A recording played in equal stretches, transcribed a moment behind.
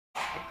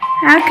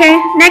Okay,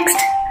 next.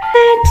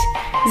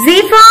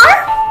 Z for?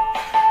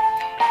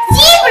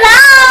 Zebra.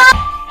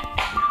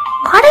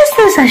 What is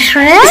this,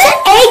 Ashrith? It's an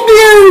egg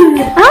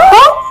blue.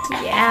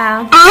 Oh,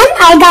 yeah. And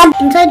I got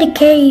inside the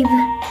cave.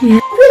 Yeah.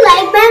 If you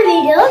like my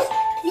videos,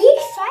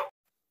 please subscribe.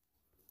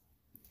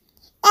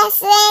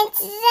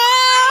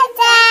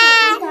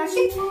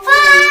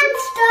 Fun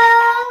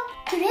stuff.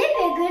 Today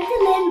we're going to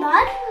learn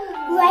about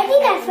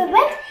writing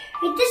alphabet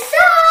with the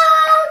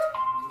sound.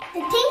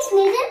 The things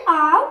needed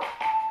are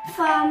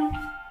from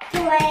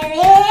plate,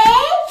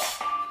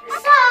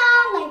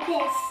 sound like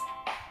this.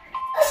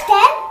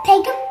 Then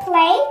take a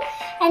plate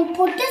and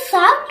put the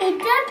sound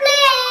into a plate.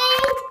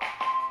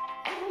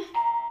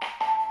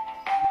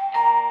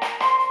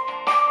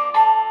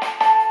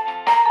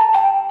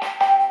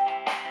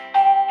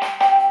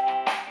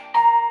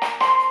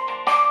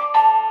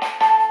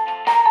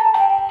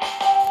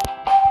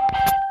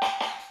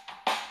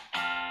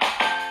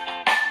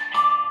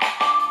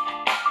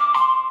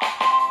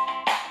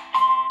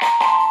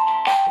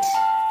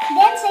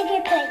 Then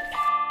second plate.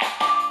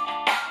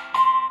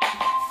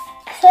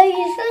 So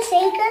you should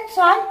shake it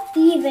on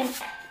even.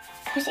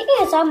 You're shaking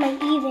it on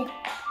like even.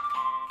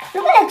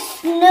 Look like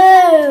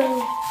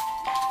snow.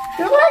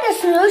 Look like a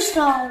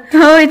snowstorm.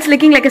 Oh, it's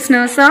looking like a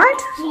snow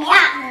salt.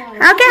 Yeah.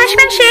 Okay,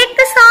 Ashwin, shake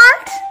the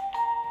salt.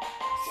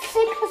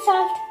 Shake the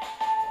salt.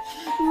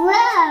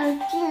 Wow.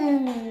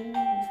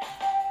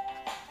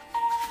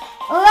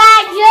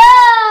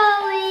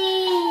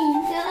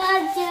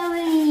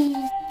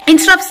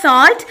 Instead of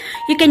salt,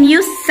 you can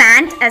use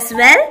sand as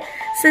well.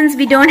 Since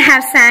we don't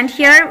have sand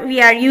here,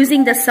 we are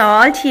using the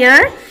salt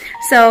here.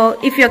 So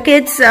if your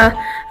kids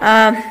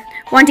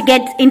want to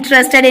get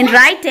interested in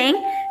writing,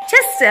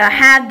 just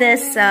have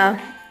this,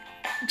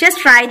 just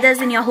try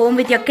this in your home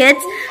with your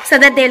kids so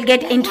that they'll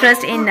get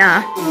interest in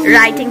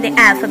writing the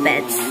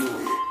alphabets.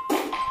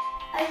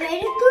 Are you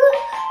ready to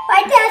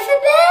write the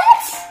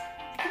alphabets?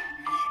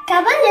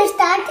 Come on, let's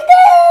start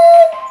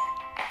today.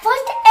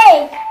 First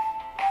A.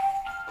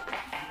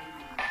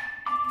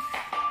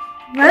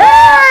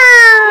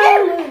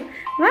 Wow!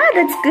 Wow,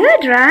 that's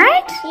good,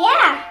 right?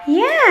 Yeah.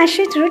 Yeah,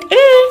 Ashrith wrote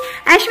A.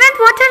 Ashwin,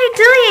 what are you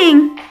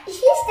doing?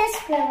 She's the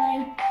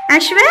scribbling.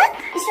 Ashwin?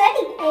 It's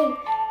writing A.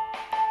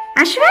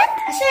 Ashwin?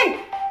 Ashrith.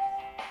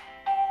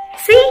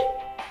 See?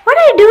 What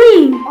are you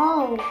doing?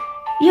 Oh.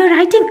 You're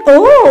writing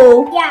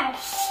O.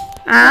 Yes.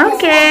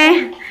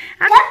 Okay.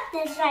 Yep,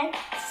 that's right.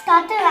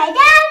 Start to write the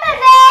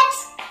alphabets.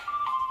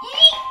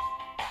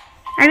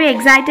 Are you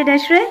excited,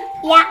 Ashrith?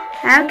 Yeah.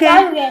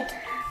 Okay. Very good.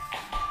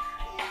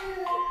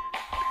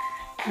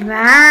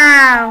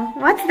 Wow.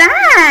 What's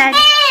that?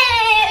 A.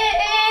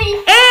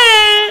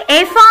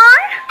 A. A for?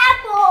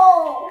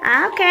 Apple.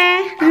 Okay.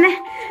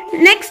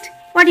 Next,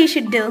 what you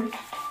should do?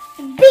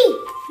 B.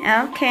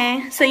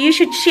 Okay. So you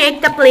should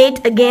shake the plate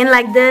again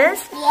like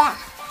this. Yeah.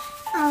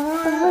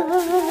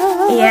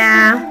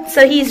 Yeah.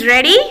 So he's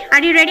ready.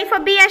 Are you ready for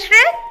B,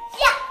 Ashrith?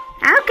 Yeah.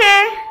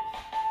 Okay.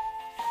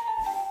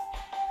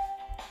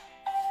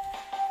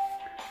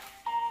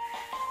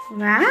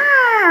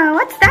 Wow.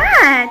 What's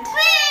that?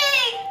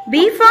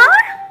 B for?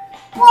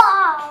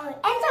 Ball.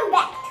 And some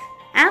bat.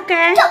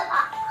 Okay.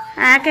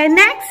 Okay.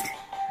 Next.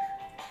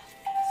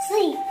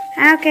 C.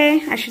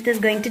 Okay. Ashrith is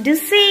going to do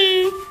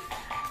C.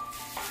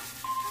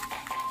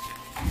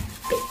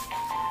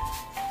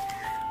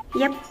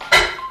 Yep.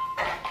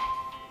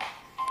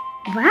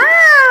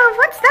 Wow.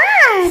 What's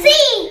that? C.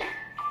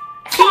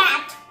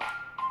 Cat.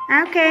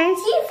 Okay.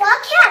 C for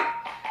cat.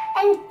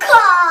 And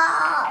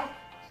car.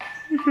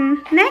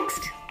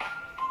 Next.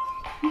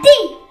 D.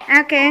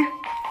 Okay.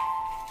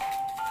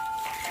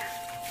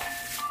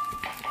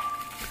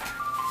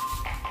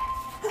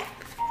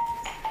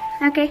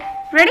 Okay.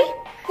 Ready?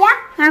 Yeah.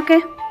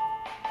 Okay.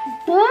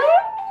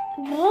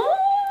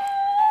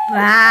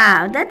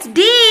 Wow. That's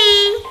D.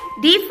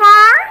 D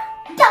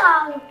for?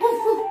 Dog.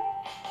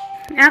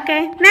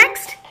 Okay.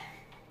 Next.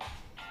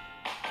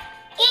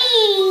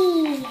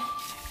 E.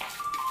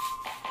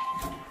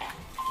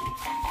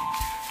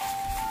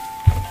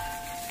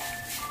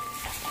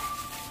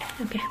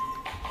 Okay.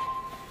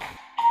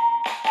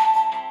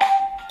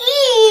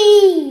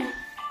 E.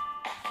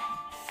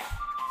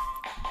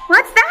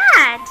 What's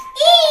that?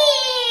 E.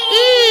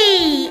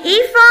 E. E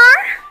for?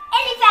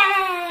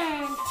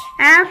 Elephant.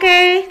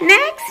 Okay.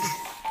 Next.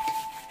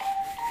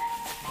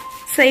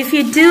 So if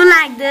you do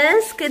like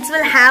this, kids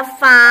will have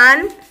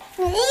fun.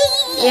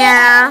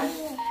 Yeah.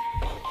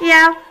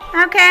 Yeah.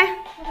 Okay.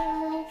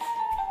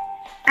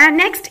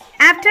 Next,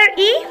 after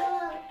E?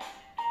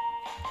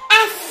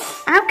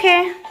 F.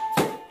 Okay.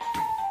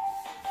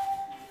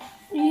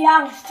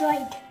 Long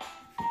straight.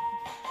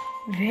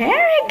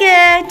 Very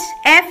good.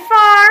 F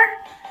for?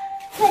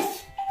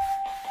 Fish.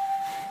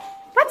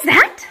 What's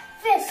that?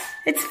 Fish.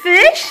 It's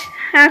fish.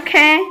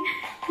 Okay.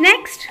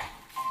 Next.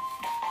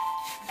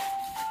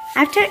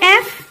 After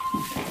F?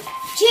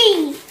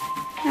 G.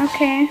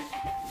 Okay.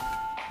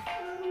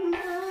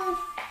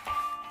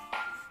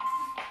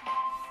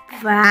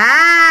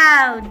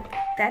 Wow.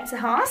 That's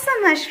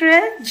awesome,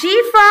 Ashrith.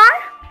 G for?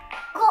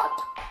 Goat.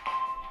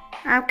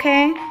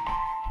 Okay.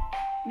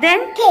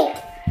 Then? Gate.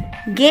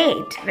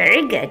 Gate.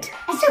 Very good.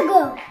 It's a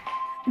girl.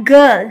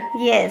 Girl.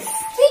 Yes.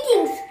 3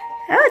 things.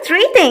 Oh,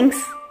 3 things.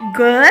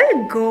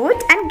 Girl,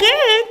 goat and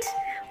gate.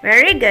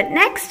 Very good.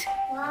 Next.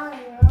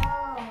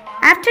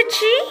 After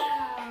G?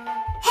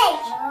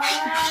 H.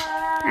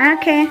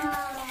 Okay.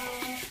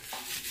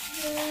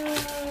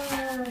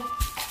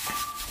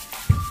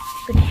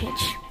 Good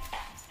H.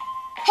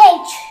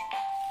 H.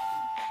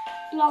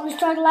 Long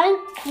straight line.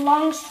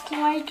 Long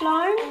straight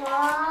line.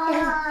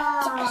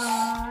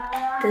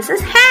 This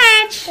is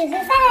H. This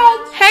is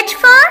H. H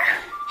for?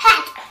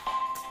 Hat.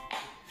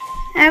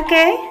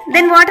 Okay.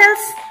 Then what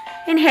else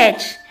in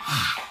H?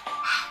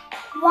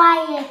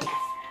 Wyatt.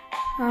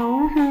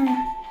 Oh.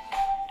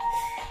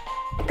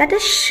 That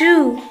is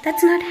shoe.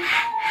 That's not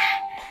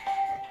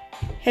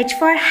H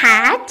for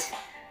hat.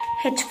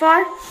 H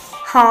for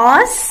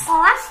horse.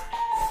 Horse.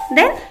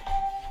 Then?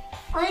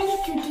 Only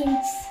 2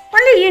 things.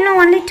 Only, you know,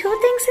 only 2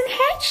 things in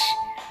H.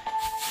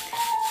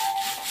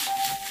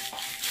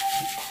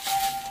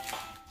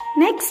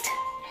 Next.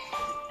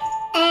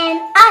 And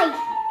I.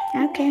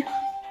 Okay.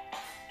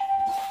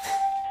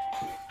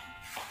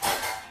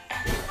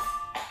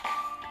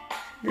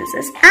 This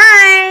is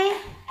I.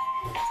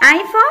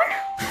 I for?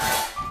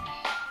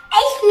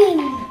 Ice cream.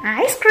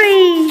 Ice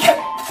cream.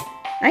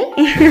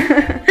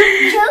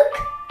 Joke.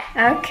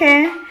 Okay.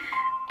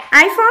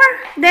 I for?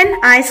 Then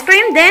ice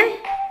cream. Then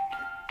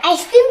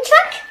Ice cream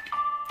truck.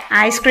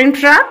 ice cream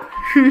truck.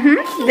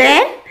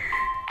 Then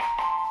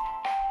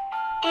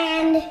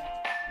And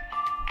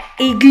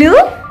igloo.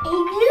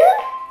 igloo.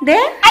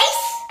 Then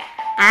Ice.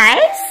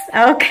 ice.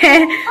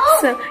 Okay. Oh.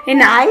 So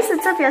in ice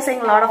itself you're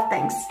saying a lot of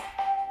things.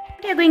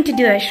 What are you going to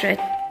do, Ashrith?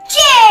 J.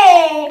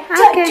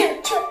 Okay.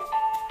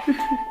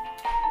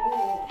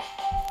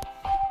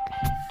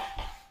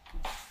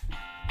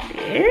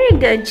 Very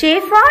good. J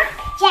for?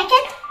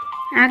 Jacket.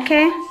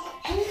 Okay.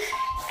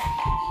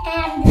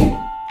 And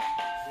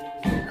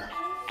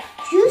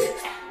shoes.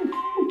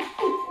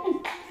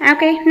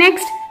 Okay.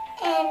 Next.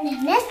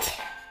 And nest.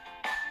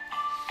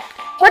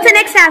 What's the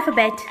next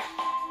alphabet?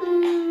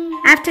 Mm,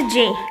 After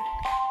J.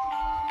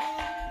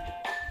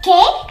 K.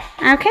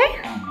 Okay.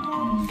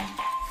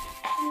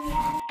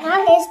 Now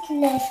let's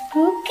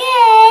do K.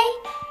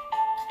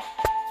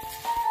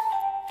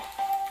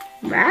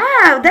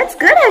 Wow, that's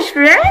good,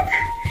 Ashrith.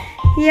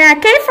 Yeah,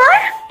 K for?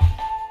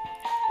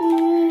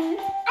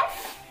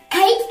 K.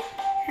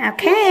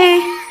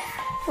 Okay.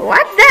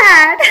 What's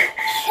that?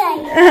 K.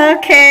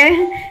 Okay.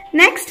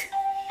 Next.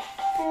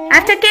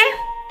 After K?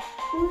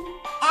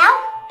 L.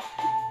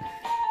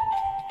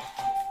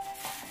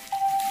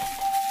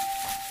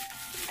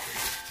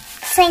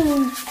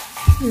 Sing.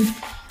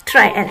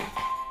 Try L.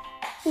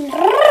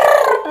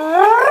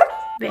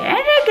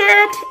 Very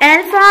good.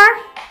 L for?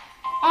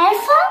 L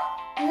for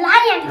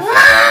lion.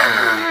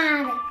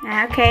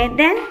 Okay.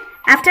 Then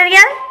after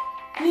L?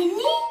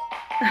 Lily.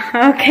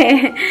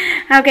 Okay.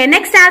 Okay.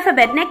 Next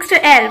alphabet. Next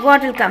to L,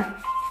 what will come?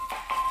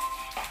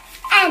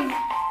 M.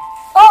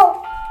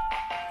 O.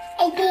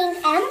 I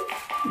think M.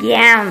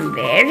 Yum.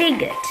 Very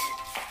good.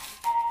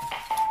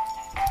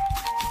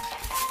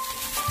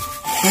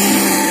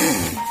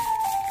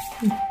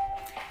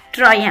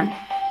 Try M.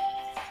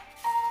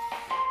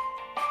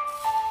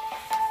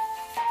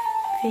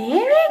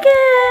 Very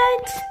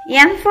good.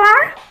 M for?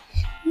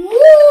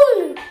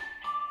 Moon.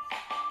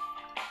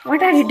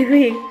 What are you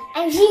doing?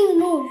 I'm seeing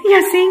moon.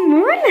 You're seeing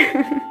moon?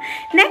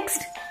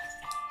 Next.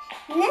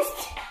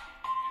 Nest.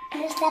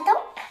 Nest letter.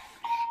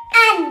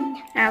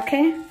 N.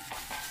 Okay.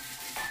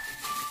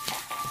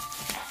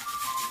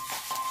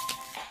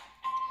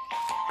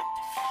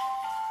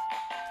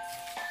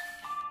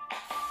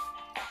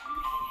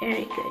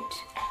 Very good.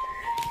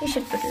 You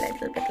should put a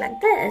little bit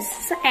like this.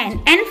 So N.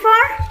 N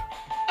for?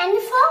 N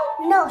for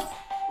nose.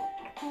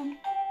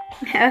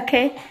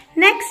 Okay.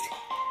 Next.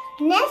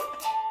 Nest.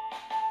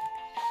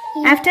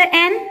 After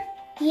N?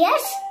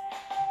 Yes.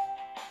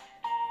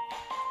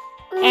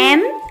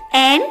 M.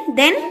 N.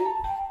 Then?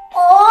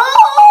 Oh.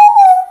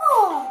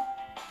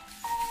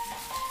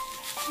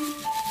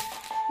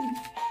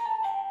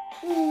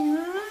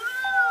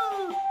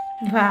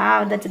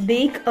 Wow, that's a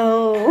big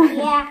O.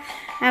 Yeah.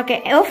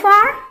 Okay. O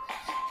for?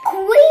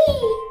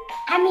 Queen.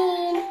 I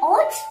mean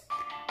oats.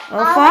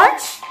 O for?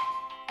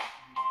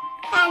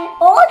 And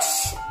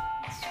oats.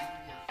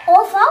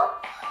 O for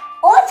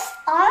oats.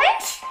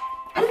 Orange.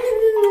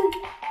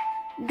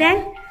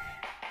 Then?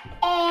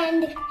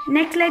 And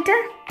Next letter?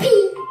 P.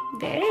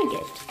 Very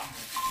good.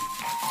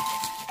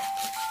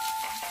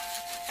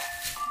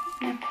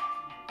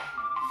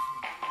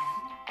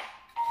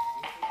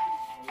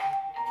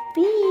 P.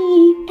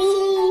 P.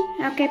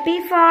 Okay,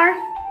 P for?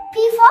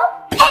 P for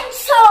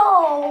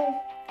pencil.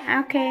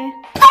 Okay.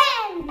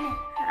 Pen.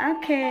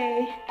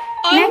 Okay.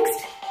 And Next?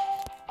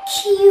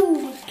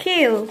 Q.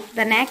 Q.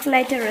 The next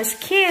letter is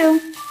Q.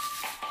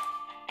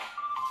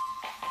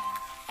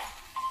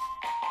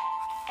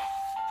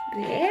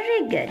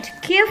 Very good.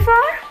 Q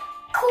for?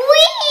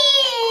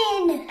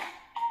 Queen.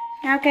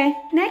 Okay.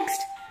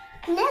 Next?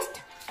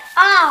 Next.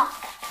 R.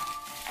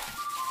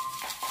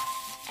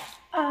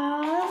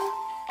 R.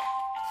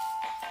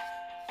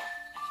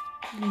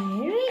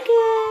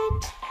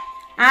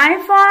 I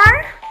for?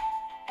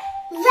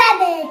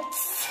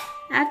 Rabbits.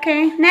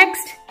 Okay,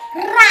 next.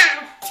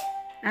 Rat.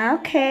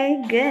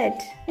 Okay, good.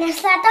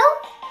 Next letter.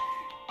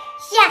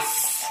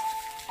 Yes.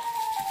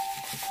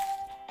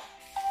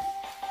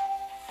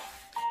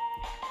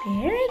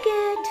 Very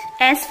good.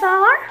 S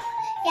for?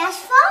 Yes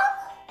for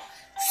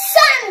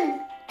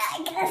sun.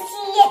 I can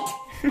see it.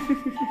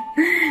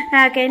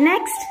 Okay,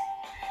 next.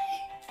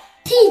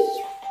 T.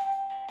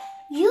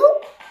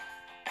 U.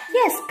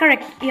 Yes,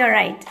 correct. You're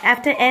right.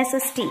 After S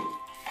is T.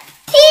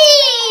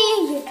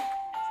 T.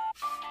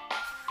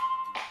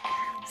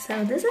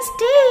 So this is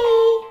T.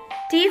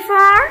 T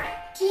for?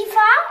 T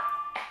for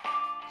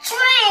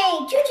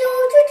train. Choo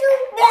choo choo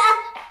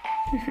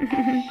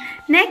choo.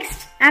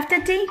 Next, after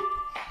T.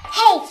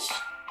 H.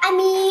 I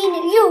mean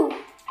U.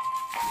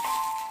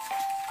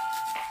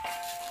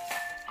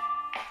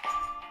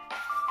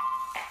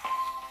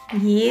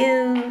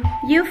 U.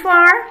 U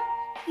for?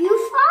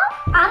 U for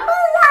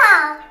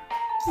umbrella.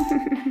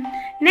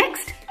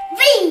 Next.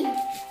 V.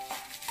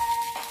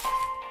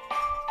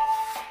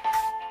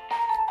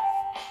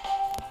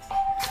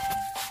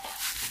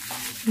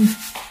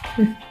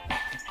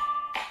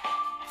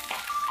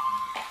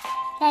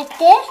 Like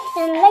this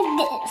and like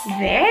this.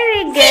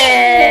 Very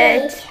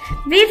good.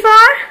 V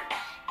for?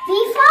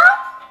 V for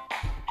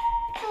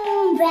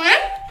van.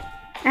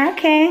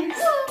 Okay.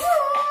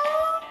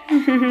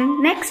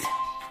 Next.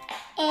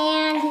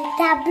 And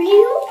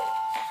W.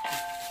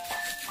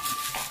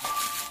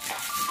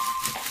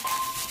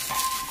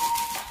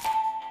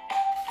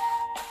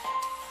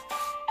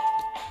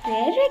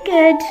 Very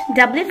good.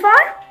 W for?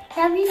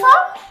 W for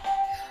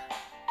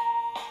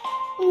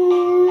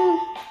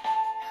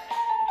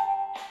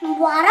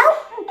water.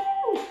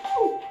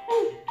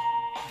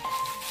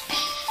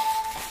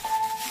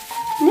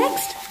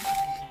 Next.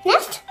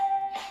 Next,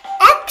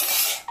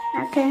 X.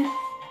 Okay.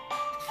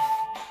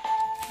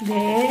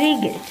 Very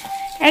good.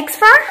 X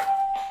for?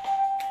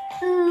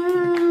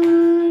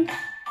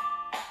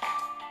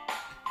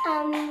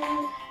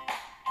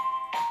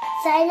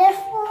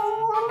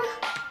 Xylophone.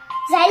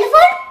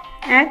 Xylophone.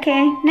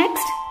 Okay.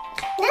 Next.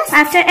 Next,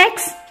 After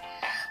X?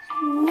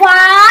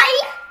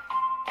 Y.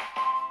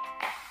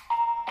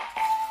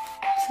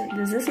 So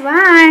this is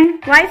Y.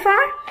 Y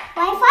for?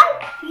 Y for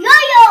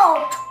yo-yo.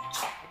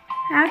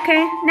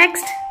 Okay.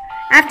 Next.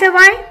 After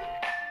Y?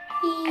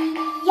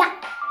 Yeah.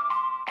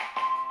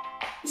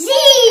 Z.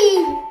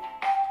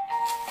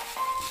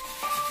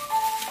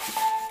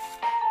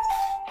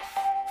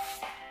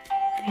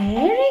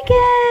 Very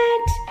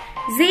good.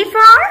 Z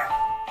for?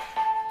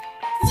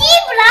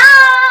 Zebra.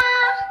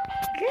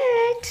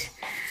 Good.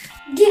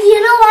 Did you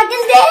know what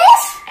is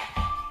this?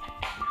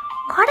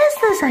 What is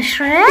this,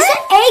 Ashrith? It's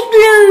an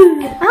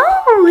igloo.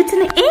 Oh, it's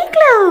an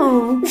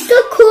igloo. It's so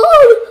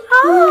cool.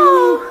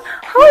 Oh,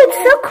 it's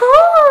so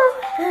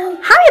cool.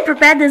 How you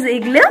prepare this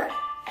igloo?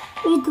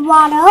 With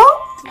water.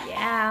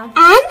 Yeah.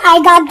 And I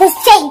got the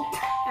shape.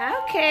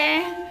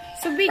 Okay.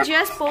 So we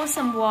just pour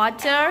some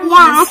water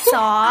Yeah. with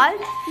salt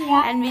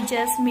Yeah. and we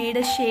just made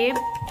a shape.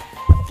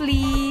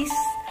 Please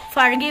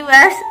forgive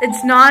us.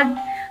 It's not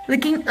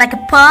looking like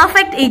a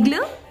perfect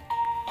igloo,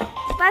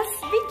 but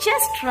we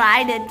just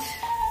tried it.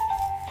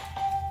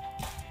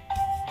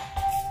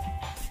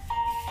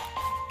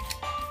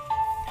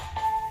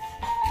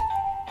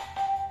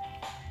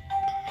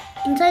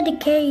 Inside the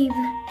cave.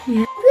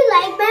 Yeah. If you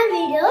like my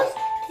videos,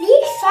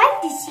 please try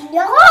this in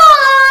your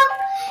home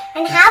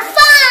and have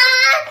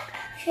fun.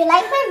 If you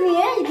like my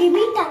videos, give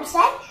me thumbs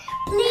up.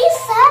 Please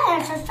share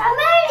and subscribe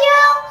my